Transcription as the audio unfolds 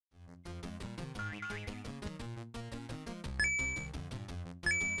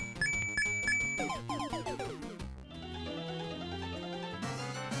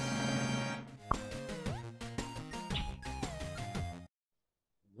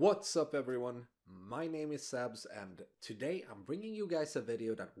What's up everyone, my name is Itssbbz and today I'm bringing you guys a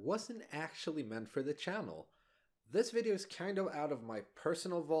video that wasn't actually meant for the channel. This video is kind of out of my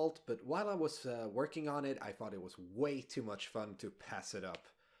personal vault, but while I was working on it I thought it was way too much fun to pass it up.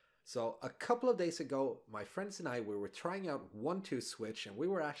 So a couple of days ago my friends and I we were trying out 1-2 switch and we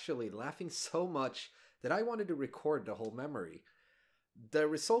were actually laughing so much that I wanted to record the whole memory. The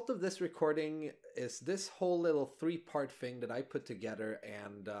result of this recording is this whole little 3-part thing that I put together,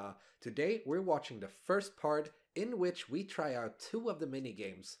 and today we're watching the first part in which we try out 2 of the mini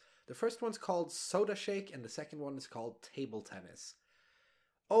games. The first one's called Soda Shake and the second one is called Table Tennis.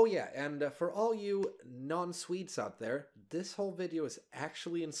 Oh yeah, and for all you non-swedes out there, this whole video is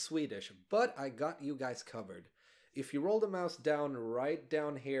actually in Swedish, but I got you guys covered. If you roll the mouse down right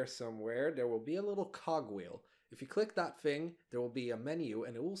down here somewhere, there will be a little cogwheel. If you click that thing, there will be a menu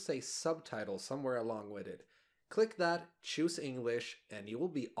and it will say subtitles somewhere along with it. Click that, choose English, and you will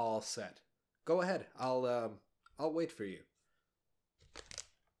be all set. Go ahead, I'll wait for you.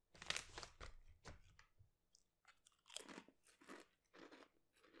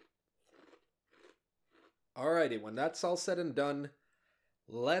 Alrighty, when that's all said and done,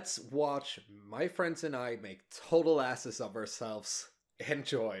 let's watch my friends and I make total asses of ourselves.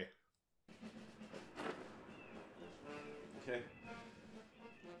 Enjoy. Okay.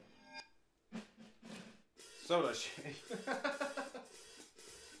 Soda Shake.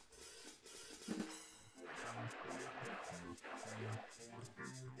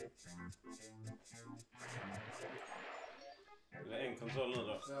 Det är en kontroll nu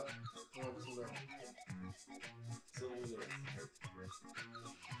då. Ja, det var så där.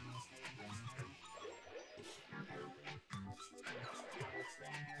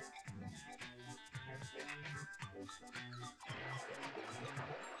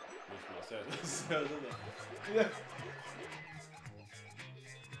 Så roligt. Ja.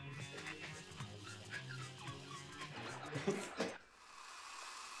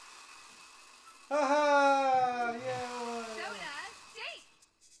 Haha! Yeah!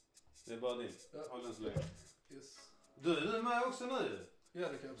 Det är bara din. Ja. Håll den så länge. Yes. Du är med också nu. Ja,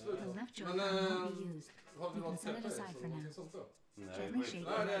 det kan jag absolut. The left Men Joy-Con won't be used. har du You can något set it sätt aside for now. sånt då? Nej, Gently shake Nej,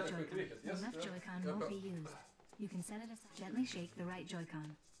 the det är right det skit i Joy-Con. vilket. The Yes, left ja. Joy-Con Ja, won't bra. be used. You can set it aside. Gently shake the right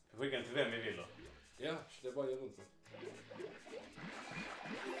Joy-Con. Jag skickar den till vem vi vill då. Ja, det är bara att göra runt det.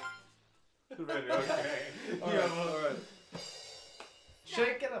 Du väljer okej. All right.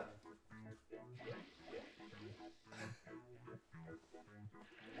 Shake it up.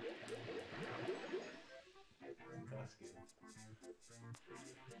 Taskigt.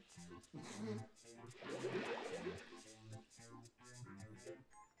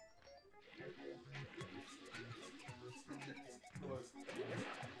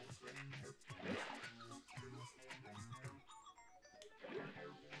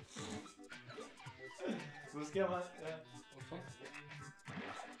 Då ska man... Vad fan?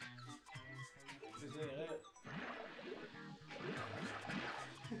 Du ser det.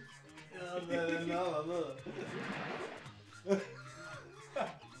 Ja, det är en annan nu.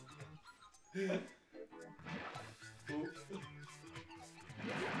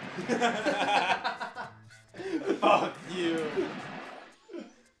 Fuck you.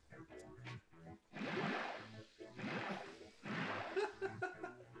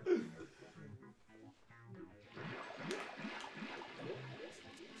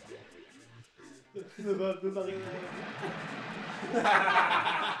 Nu bara ringa.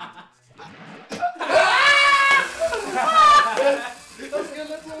 Jag ska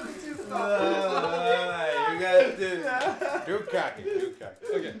lätta mig sista! Nej, you got to. Du kackig.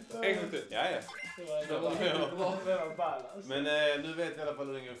 Okej, en gång till. Ja. Bra. Men nu vet jag i alla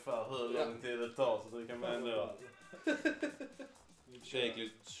fall ungefär hur lång tid det tar så du kan man ändå shake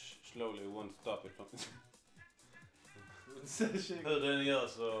it slowly, won't stop it. Hur den gör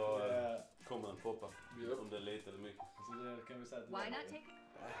så kommer den poppa. Om det är lite eller mycket. Why not take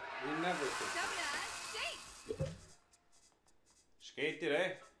We never soda shake? Skate i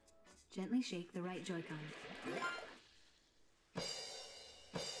det. Gently shake the right Joy-Con.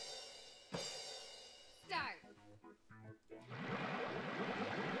 Start.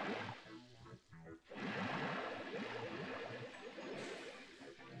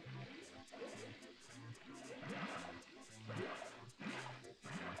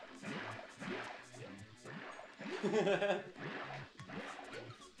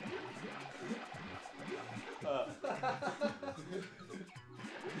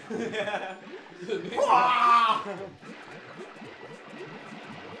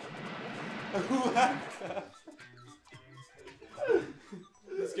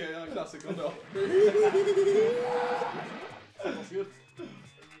 Nu ska jag göra en klassiker då. Varsågod.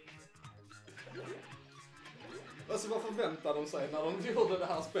 Alltså vad förväntade de sig när de gjorde det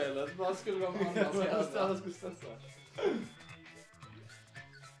här spelet? Vad skulle de annars göra? Alla skulle stressa.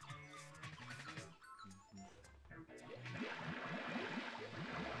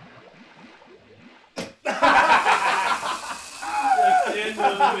 Jag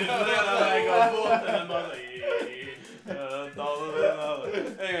känner hur vi börjar lägga bort den bara.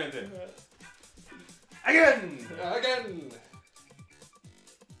 En gång till. Again! Again!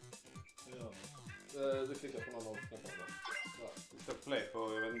 Du klickar på någon av knapparna. Det står play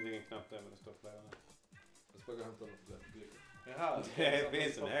på, jag vet inte vilken knapp det är men det står play. Jag ska gå och hämta något för det. Jaha, det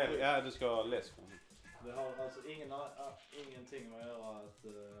finns en hel, ja du ska ha läsk. Det har alltså ingenting med att göra att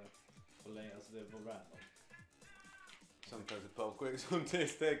förlänga, alltså det är på random. Sometimes it pop quick,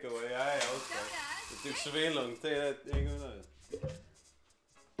 sometimes take away. Ja, också. Det tog svinlång tid en gång nu.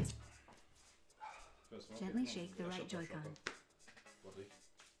 Gently shake the right Joy-Con.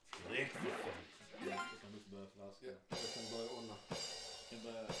 Riktigt. Jag kan inte börja flaska. Jag kan börja ordna.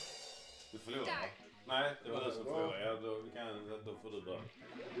 Du förlorar va? Nej, det var du som förlorar. Ja, då får du börja.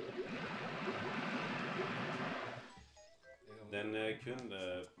 Den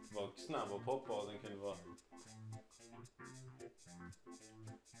kunde vara snabb och poppa och den kunde vara...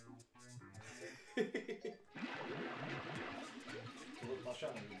 Man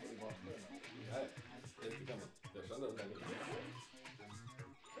känner ju bara spelen. Nej, det är inte gammalt. Jag kände det länge.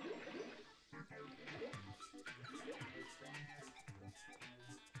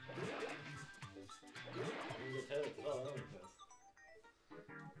 Det är helt rörande.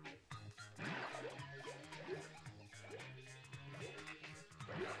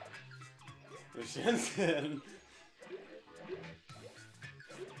 Hur känns det?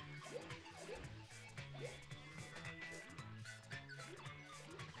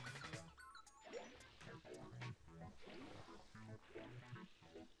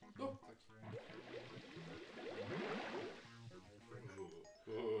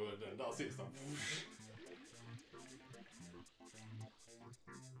 Den där sista.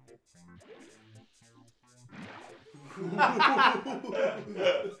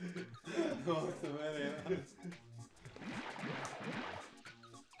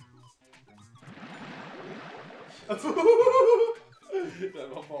 Den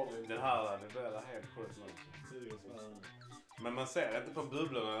var farlig. Den här blev helt sjukt långt. Men man ser inte på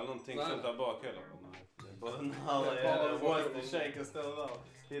bubblorna eller någonting sånt där bak heller. Det är bara den här What's the Shaker står där.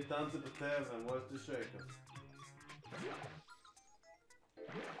 Titta inte på tvn, What's the Shaker.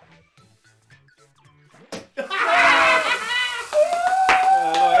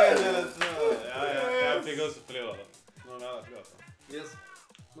 Jag fick också förlora det. Någon annan förlorade. Yes.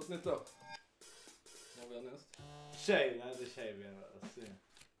 Något nytt då? Vad har vi näst? Tjej, nej det är tjej vi har.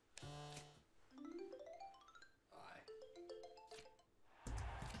 Nej.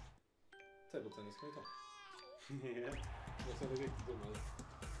 Tabletennis kan vi ta. Jag ser det riktigt dumt ut.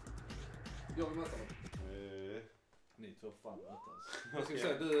 Jag vill möta dem. Ni två fan mötas. Jag ska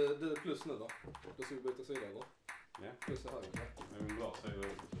säga, du är plus nu va? Då ska vi byta sida eller? Ja. Plus är här. Jag vill bara säga det.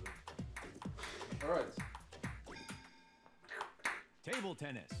 Alright. Table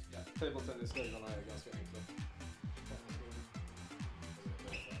tennis. Table tennis-reglerna är ganska enkla.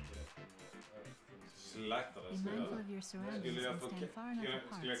 Slaktade Be mindful of your surroundings Skulle jag and få stand far enough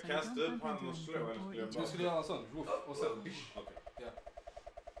apart skulle jag so you kasta don't upp bump handen och into slå them eller or skulle jag each Du bara... skulle göra en sån, och sen bish. Okej. Ja.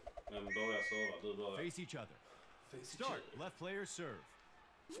 Men börja serva, du börjar. Face each other. Start. Left player serve.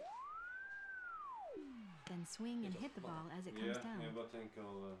 Then swing and hit the ball as it comes Ja, jag down. bara tänker... Ja,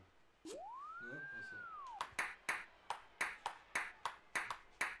 alltså.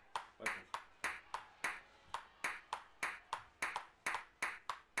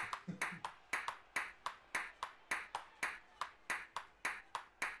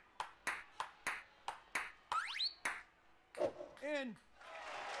 In.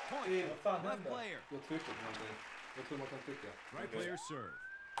 Point. Vad fan Left hände? player. Jag trycker på någonting. Jag tror man kan trycka. Right player serve.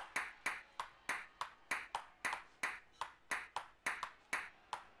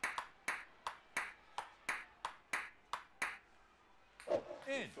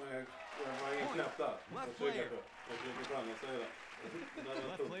 In. Jag har ingen knapp där. Jag trycker på andra sidan.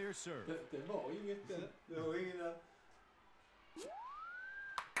 Left player serve. Det var inget. Det var ingen där.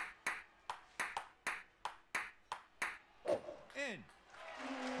 In.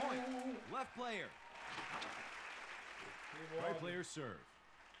 Point. Left player. Right player serve.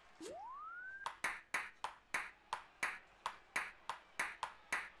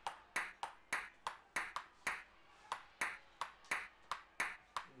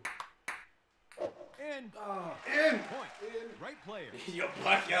 In. In! Point. Right player. Jag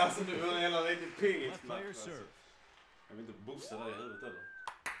backar alltså nu var en hela riktigt pingis. Left player serve. Jag vill inte bossa där i huvudet eller?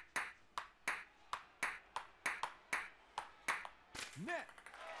 Net.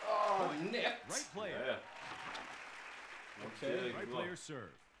 Net! Right Ja, player. ja. Okej. Right player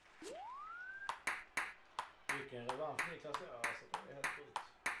serve. Vilken revansch Niklas gör alltså. Det är helt sjukt.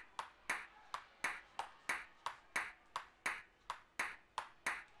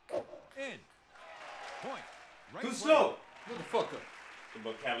 In. Point. Right Too player. slow! Motherfucker! Du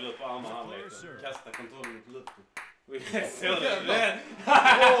bara kavla upp armarna han Player vet. serve. Kasta kontrollen mot luften. Jag såg det. Jävlar.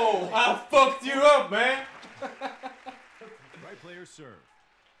 I fucked you up man! Right player serve.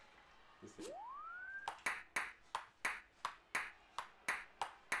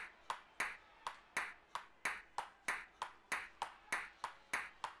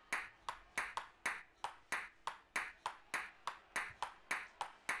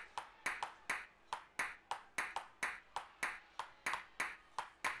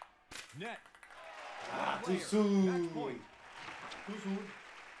 Net. Too Player. soon! Match point. Too soon!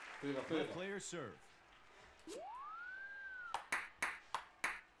 4-4. Left player serve.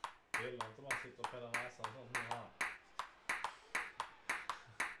 Jag gillar inte man sitter och pelar näsan och sånt nu här.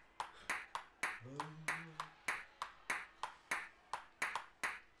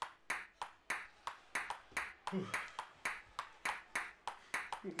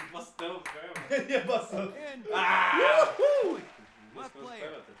 Vad står för? Jag bara så. In. Point! Left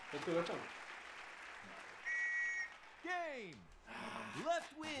player. Jag tror jag kan. Game.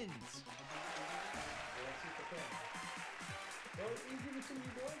 Left wins.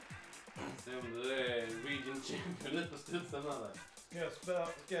 Se om du är region champion ut på studsen här.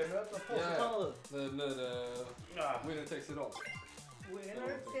 Ska jag möta Portugal nu? Nu är det winner takes it all.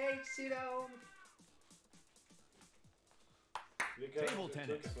 Winner takes it all. Table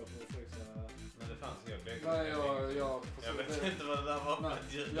tennis. Men det fanns inga bäckar. Nej, jag Jag vet inte vad det där var för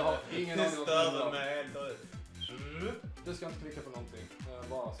ett ljud. jag har ingen Det aning om störde vad det mig helt och hållet. Du ska inte klicka på någonting.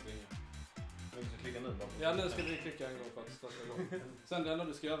 Bara springa. Men du ska klicka nu bara. Ja, nu ska vi klicka en gång för att starta igång. Sen det enda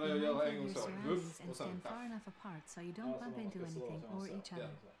du ska göra är att göra en gång så. Wuff, och sen stand far enough apart so you don't bump into anything or each other.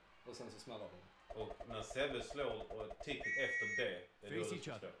 Och sen så smäller det. Och när Sebbe slår och ticket efter det är då Face du each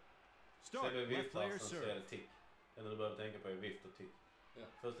ska other. slå. Start. Sebbe Left viftar, player sen så är serve. det tick. Det enda du behöver tänka på är vift och tick. Ja.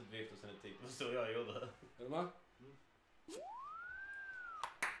 Först ett vift och sen ett tick. Det var så jag gjorde. Är du med?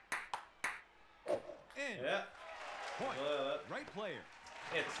 In. Ja, Point. så är det. Right player.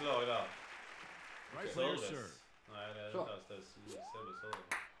 Ett slag där. Right player Service. serve. Nej, det är Så. inte alls det. Sebbe sa det.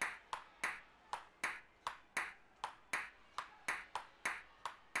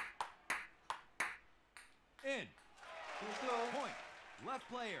 In. Point. Left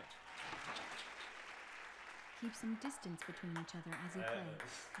player. Keep some distance between each other as you play,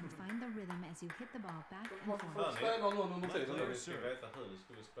 and find the rhythm as you hit the ball back and Varför forth. får spela någon under tiden? Jag ska veta hur du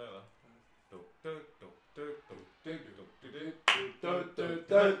skulle spela.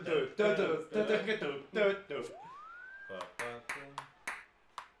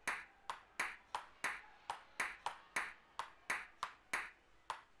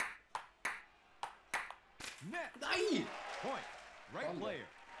 Net. Nej! Point. Right player.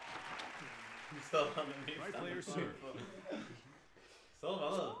 Servar med viftan. Right player serve.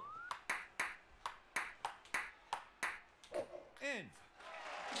 Servar nu. In.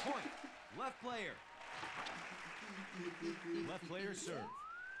 Point. Left player. Left player serve.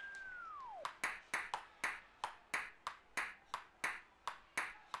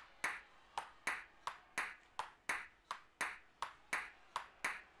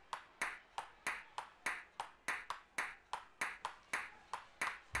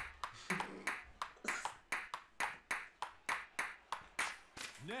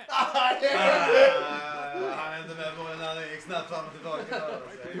 Net. Han är inte med på den här. Det gick snabbt fram och tillbaka.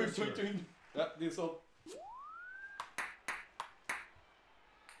 Ja, det är så.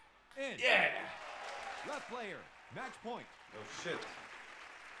 In. Yeah! Left player. Match point. Oh shit.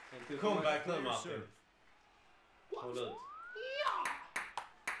 Comeback nu Martin. Serve. Håll ut.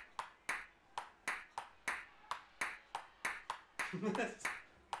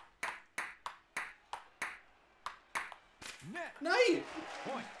 Net. Nej!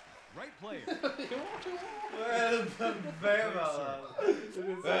 Point. Right player. Vad är det för vevar?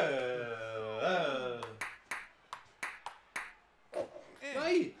 In.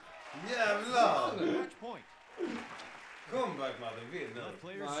 Nej! Jävlar! Match point. Comeback Martin, vinn nu. Left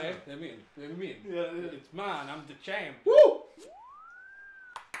player Nej, serve. det är min. Det är min. It's mine, I'm the champ.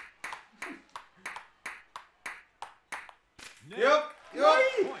 Net. Japp, japp!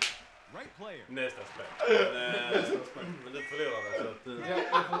 Point. Right player. Nästa spel. Men du förlorade så att... Ja,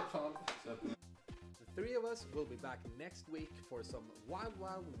 jag får fan. The three of us will be back next week for some Wild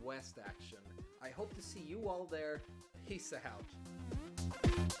Wild West action. I hope to see you all there. Peace out.